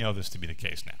we know this to be the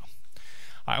case now.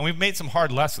 And we've made some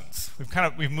hard lessons.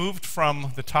 We've moved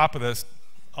from the top of this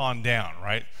on down,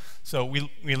 right? So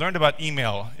we learned about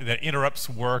email that interrupts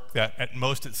work, that at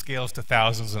most it scales to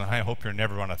thousands, and I hope you're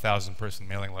never on a 1,000-person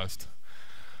mailing list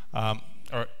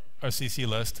or a CC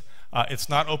list. It's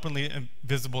not openly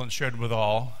visible and shared with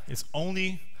all. It's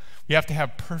only, we have to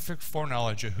have perfect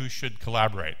foreknowledge of who should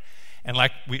collaborate. And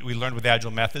like we learned with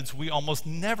Agile methods, we almost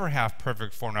never have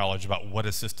perfect foreknowledge about what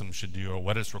a system should do or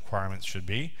what its requirements should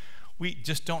be. We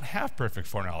just don't have perfect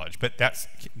foreknowledge, but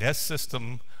that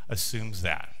system assumes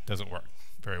that. Doesn't work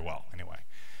very well anyway.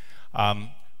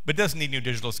 But it doesn't need new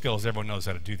digital skills. Everyone knows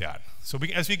how to do that. So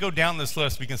as we go down this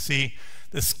list, we can see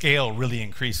the scale really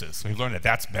increases. We've learned that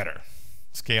that's better.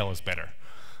 Scale is better.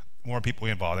 More people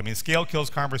involved. I mean, scale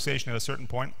kills conversation at a certain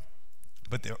point,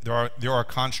 but there are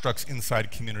constructs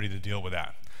inside community to deal with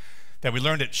that. That we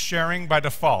learned that sharing by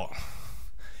default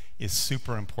is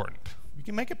super important. We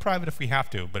can make it private if we have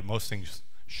to, but most things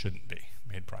shouldn't be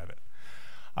made private.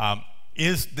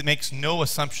 That makes no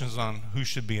assumptions on who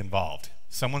should be involved.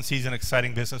 Someone sees an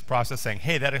exciting business process saying,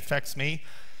 hey, that affects me.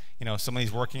 You know,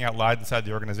 somebody's working out loud inside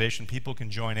the organization. People can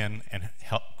join in and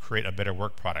help create a better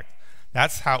work product.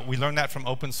 That's how we learned that from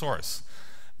open source,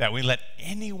 that we let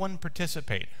anyone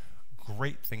participate.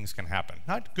 Great things can happen.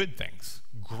 Not good things,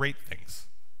 great things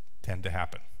tend to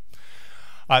happen.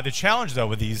 The challenge, though,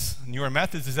 with these newer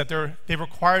methods is that they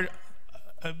require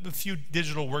a few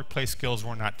digital workplace skills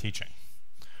we're not teaching,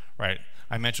 right?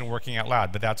 I mentioned working out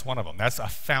loud, but that's one of them. That's a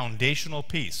foundational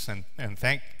piece, and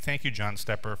thank you, John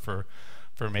Stepper,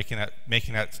 for making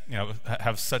that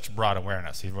have such broad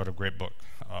awareness. He wrote a great book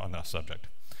on that subject.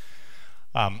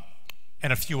 And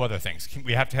a few other things.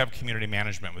 We have to have community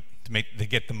management to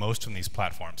get the most from these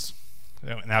platforms,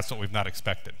 and that's what we've not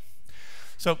expected.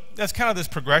 So that's kind of this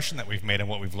progression that we've made and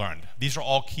what we've learned. These are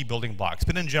all key building blocks,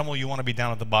 but in general, you want to be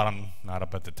down at the bottom, not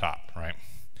up at the top, right?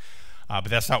 But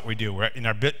that's not what we do. We're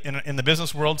in the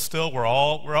business world still. We're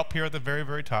up here at the very,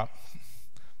 very top,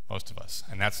 most of us,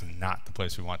 and that's not the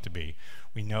place we want to be.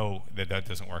 We know that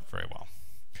doesn't work very well.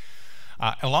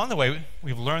 Along the way,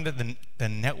 we've learned that the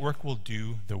network will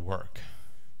do the work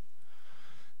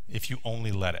if you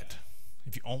only let it.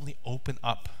 If you only open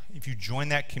up, if you join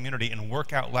that community and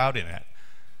work out loud in it,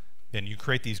 then you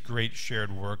create these great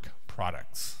shared work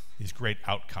products, these great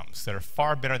outcomes that are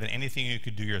far better than anything you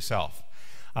could do yourself.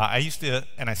 I used to,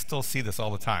 and I still see this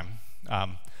all the time,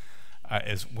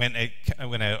 is when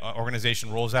an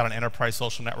organization rolls out an enterprise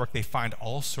social network, they find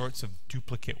all sorts of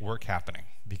duplicate work happening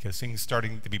because things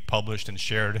starting to be published and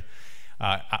shared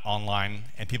online,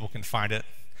 and people can find it.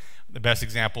 The best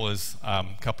example is a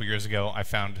couple years ago, I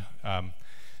found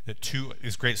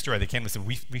this great story. They came and said,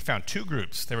 we found two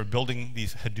groups. They were building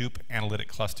these Hadoop analytic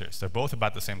clusters. They're both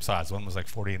about the same size. One was like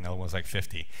 40 and the other one was like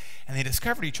 50. And they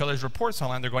discovered each other's reports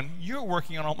online. They're going, you're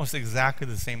working on almost exactly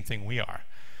the same thing we are,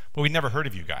 but we never heard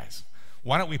of you guys.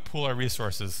 Why don't we pool our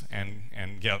resources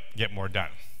and get more done?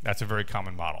 That's a very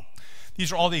common model.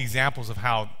 These are all the examples of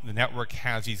how the network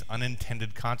has these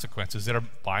unintended consequences that are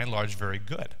by and large very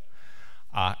good.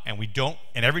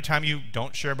 And every time you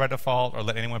don't share by default or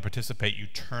let anyone participate, you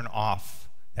turn off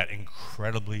that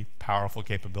incredibly powerful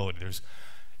capability.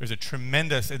 There's a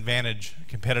tremendous advantage,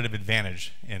 competitive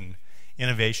advantage in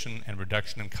innovation and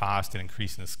reduction in cost and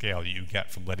increasing the scale that you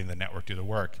get from letting the network do the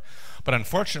work. But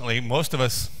unfortunately, most of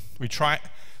us,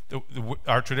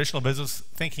 our traditional business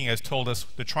thinking has told us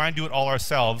to try and do it all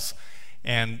ourselves,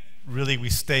 and really we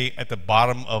stay at the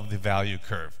bottom of the value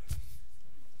curve.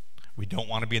 We don't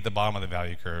want to be at the bottom of the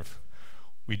value curve.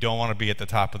 We don't want to be at the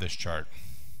top of this chart.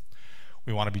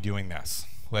 We want to be doing this,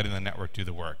 letting the network do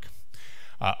the work.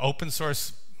 Open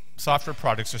source software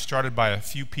projects are started by a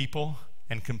few people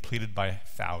and completed by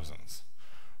thousands.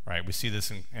 Right? We see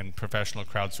this in professional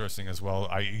crowdsourcing as well.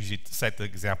 I usually cite the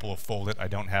example of Foldit. I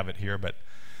don't have it here, but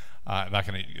I'm not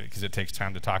going to, because it takes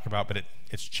time to talk about, but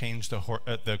it's changed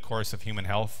the course of human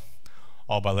health,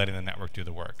 all by letting the network do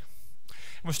the work.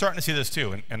 And we're starting to see this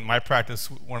too. In my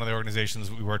practice, one of the organizations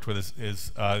we worked with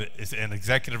is an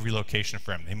executive relocation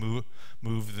firm. They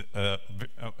move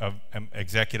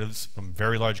executives from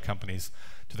very large companies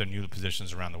to their new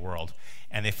positions around the world.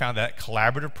 And they found that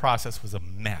collaborative process was a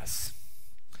mess.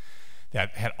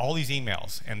 That had all these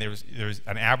emails, and there's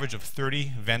an average of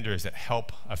 30 vendors that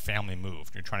help a family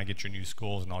move. You're trying to get your new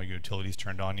schools and all your utilities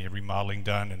turned on, you have remodeling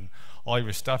done, and all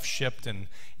your stuff shipped, and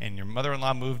your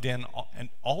mother-in-law moved in, and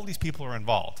all these people are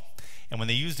involved. And when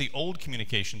they used the old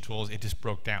communication tools, it just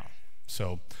broke down.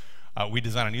 So we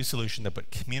designed a new solution that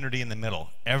put community in the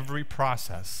middle. Every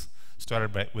process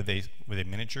started with a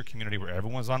miniature community where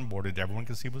everyone's onboarded, everyone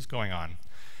can see what's going on.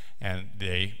 And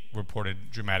they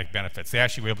reported dramatic benefits. They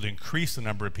actually were able to increase the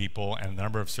number of people and the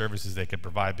number of services they could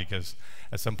provide because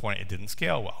at some point it didn't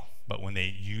scale well, but when they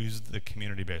used the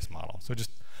community-based model. So just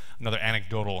another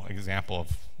anecdotal example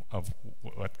of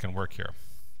what can work here.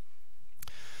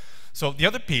 So the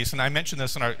other piece, and I mentioned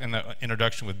this in the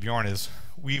introduction with Bjorn, is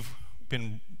we've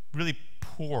been really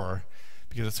poor,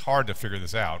 because it's hard to figure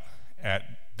this out,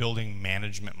 at building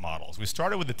management models. We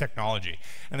started with the technology,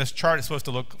 and this chart is supposed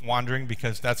to look wandering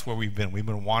because that's where we've been. We've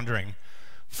been wandering.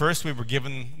 First, we were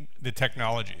given the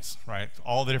technologies, right?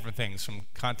 All the different things, from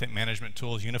content management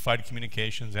tools, unified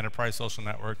communications, enterprise social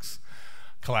networks,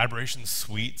 collaboration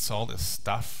suites, all this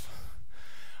stuff.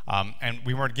 And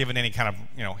we weren't given any kind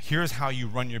of, here's how you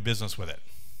run your business with it.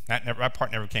 That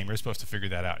part never came. You're supposed to figure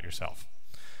that out yourself.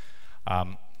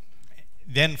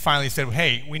 Then finally said,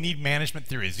 hey, we need management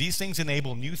theories. These things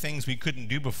enable new things we couldn't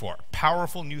do before,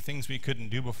 powerful new things we couldn't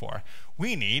do before.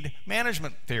 We need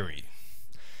management theory.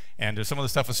 And some of the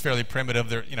stuff was fairly primitive.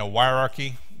 There,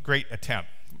 hierarchy, great attempt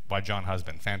by John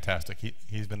Husband, fantastic.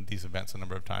 He's been at these events a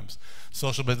number of times.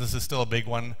 Social business is still a big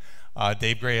one.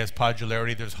 Dave Gray has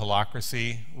podularity. There's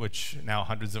holacracy, which now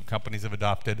hundreds of companies have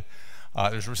adopted.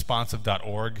 There's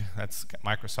responsive.org. That's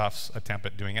Microsoft's attempt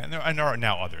at doing it. And there are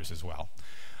now others as well.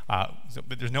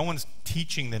 But there's no one's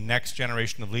teaching the next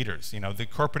generation of leaders. The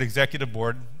corporate executive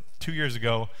board 2 years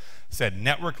ago said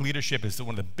network leadership is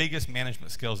one of the biggest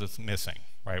management skills that's missing,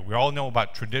 right? We all know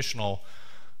about traditional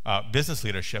business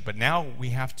leadership, but now we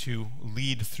have to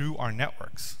lead through our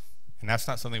networks. And that's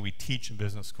not something we teach in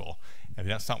business school, and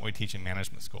that's not what we teach in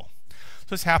management school.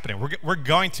 So it's happening. We're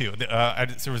going to.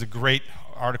 There was a great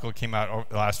article that came out over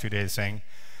the last few days saying,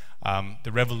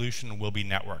 the revolution will be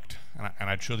networked, and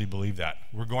I truly believe that.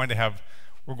 We're going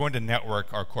to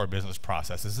network our core business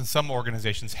processes, and some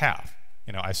organizations have.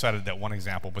 I cited that one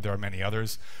example, but there are many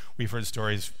others. We've heard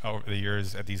stories over the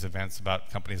years at these events about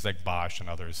companies like Bosch and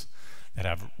others that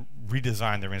have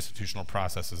redesigned their institutional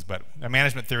processes, but their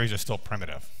management theories are still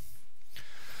primitive.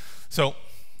 So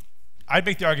I'd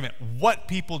make the argument, what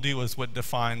people do is what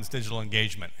defines digital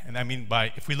engagement. And I mean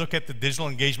if we look at the digital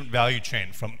engagement value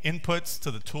chain, from inputs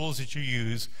to the tools that you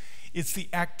use, it's the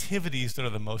activities that are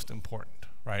the most important,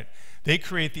 right? They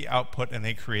create the output and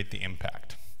they create the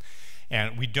impact.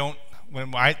 And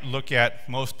when I look at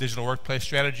most digital workplace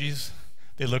strategies,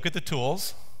 they look at the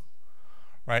tools,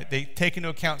 right? They take into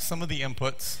account some of the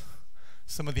inputs,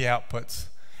 some of the outputs,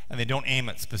 and they don't aim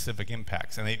at specific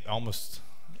impacts. And they almost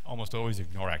always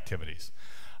ignore activities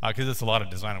because it's a lot of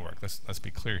design work. Let's be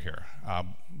clear here.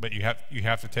 But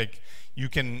you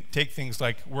can take things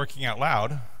like working out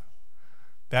loud.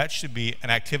 That should be an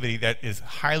activity that is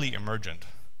highly emergent.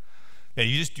 That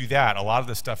you just do that, a lot of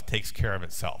this stuff takes care of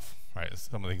itself, right? It's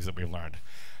some of the things that we've learned.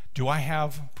 Do I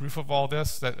have proof of all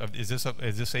this? Is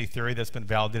this a theory that's been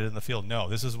validated in the field? No.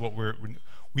 This is what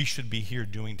we should be here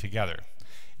doing together.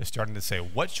 Is starting to say,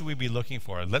 what should we be looking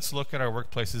for? Let's look at our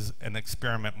workplaces and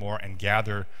experiment more and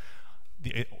gather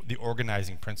the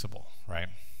organizing principle, right,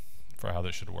 for how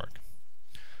this should work.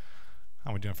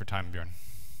 How are we doing for time, Bjorn?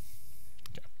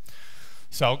 Okay.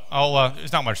 So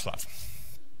there's not much left.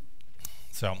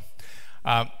 So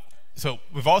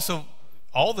we've also,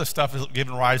 all this stuff has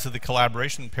given rise to the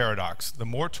collaboration paradox. The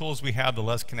more tools we have, the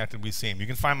less connected we seem. You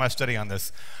can find my study on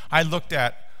this. I looked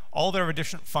at all their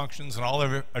different functions and all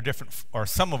of our different, or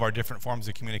some of our different forms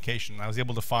of communication. And I was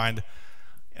able to find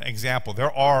an example.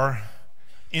 There are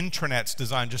intranets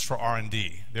designed just for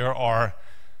R&D. There are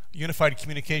unified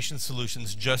communication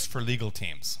solutions just for legal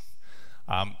teams.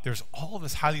 There's all of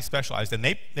this highly specialized, and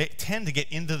they tend to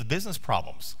get into the business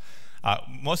problems.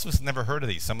 Most of us have never heard of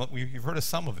these. We've heard of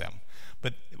some of them.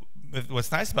 But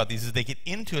what's nice about these is they get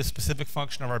into a specific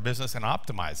function of our business and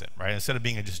optimize it, right? Instead of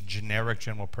being a just generic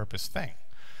general purpose thing.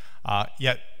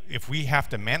 Yet, if we have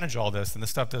to manage all this, and this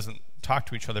stuff doesn't talk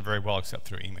to each other very well except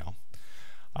through email,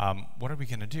 what are we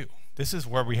going to do? This is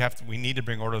where we need to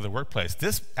bring order to the workplace.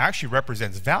 This actually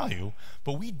represents value,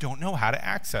 but we don't know how to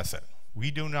access it,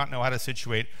 We do not know how to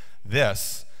situate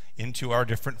this into our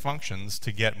different functions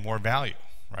to get more value,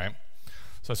 right?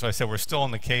 So that's why I said we're still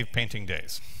in the cave painting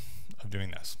days of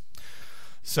doing this.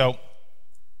 So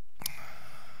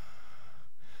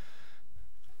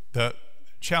the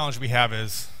challenge we have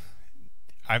is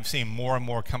I've seen more and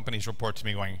more companies report to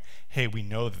me going, hey, we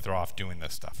know that they're off doing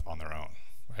this stuff on their own,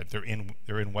 right? They're in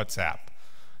WhatsApp,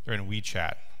 they're in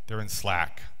WeChat, they're in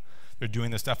Slack, they're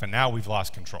doing this stuff, and now we've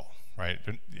lost control, right?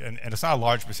 And it's not a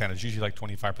large percentage, usually like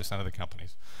 25% of the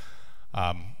companies,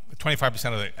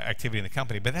 25% of the activity in the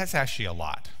company, but that's actually a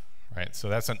lot, right? So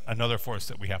that's another force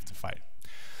that we have to fight.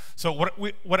 So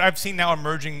what I've seen now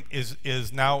emerging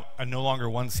is now a no longer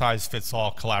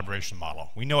one-size-fits-all collaboration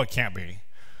model. We know it can't be.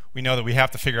 We know that we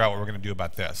have to figure out what we're going to do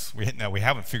about this. Now we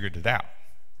haven't figured it out,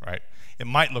 right? It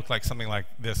might look like something like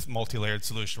this multi-layered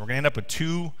solution. We're going to end up with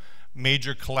 2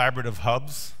 major collaborative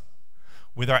hubs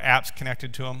with our apps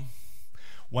connected to them,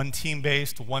 one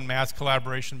team-based, one mass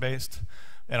collaboration-based,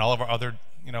 and all of our other,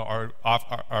 you know,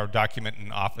 our document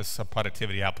and office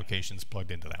productivity applications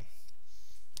plugged into them.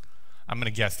 I'm going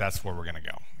to guess that's where we're going to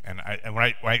go. And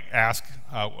when I ask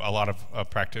a lot of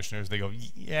practitioners, they go,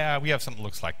 yeah, we have something that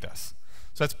looks like this.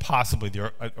 So that's possibly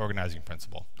the organizing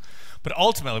principle. But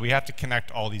ultimately, we have to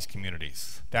connect all these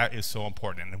communities. That is so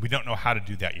important, and we don't know how to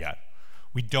do that yet.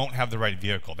 We don't have the right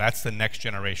vehicle. That's the next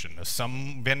generation.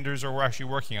 Some vendors are actually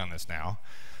working on this now.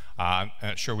 I'm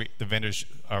not sure the vendors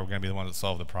are going to be the ones that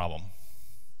solve the problem.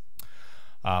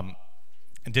 And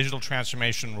digital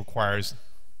transformation requires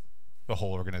the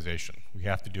whole organization. We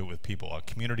have to do it with people. A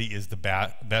community is the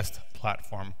best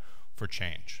platform for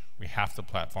change. We have to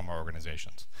platform our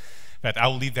organizations. In fact,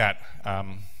 I'll leave that,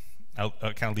 I'll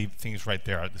kind of leave things right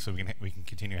there so we can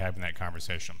continue having that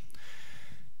conversation.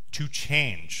 To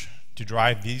change, to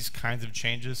drive these kinds of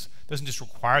changes, doesn't just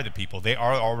require the people. They're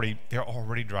already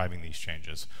driving these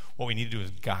changes. What we need to do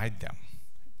is guide them,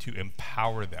 to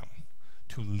empower them,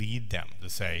 to lead them, to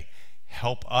say,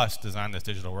 help us design this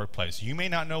digital workplace. You may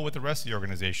not know what the rest of the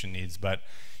organization needs, but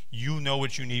you know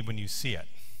what you need when you see it,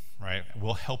 right?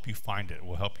 We'll help you find it.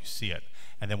 We'll help you see it.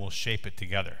 And then we'll shape it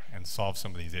together and solve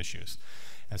some of these issues.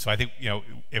 And so I think, you know,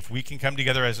 if we can come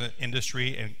together as an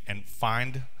industry and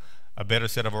find a better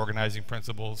set of organizing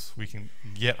principles, we can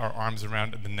get our arms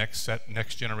around the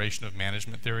next generation of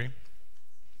management theory.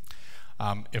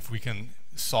 If we can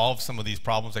solve some of these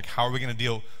problems, like how are we going to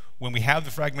deal when we have the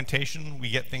fragmentation,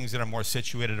 we get things that are more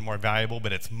situated and more valuable,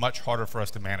 but it's much harder for us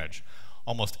to manage.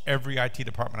 Almost every IT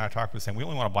department I talk with is saying, we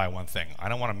only want to buy one thing. I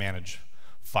don't want to manage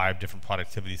 5 different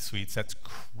productivity suites. That's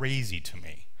crazy to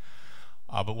me.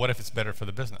 But what if it's better for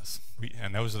the business?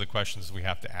 And those are the questions we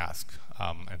have to ask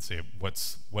and say,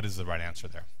 what is the right answer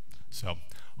there? So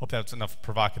hope that's enough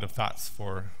provocative thoughts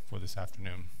for this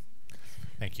afternoon.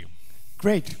 Thank you.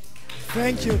 Great.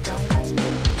 Thank you,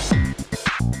 guys.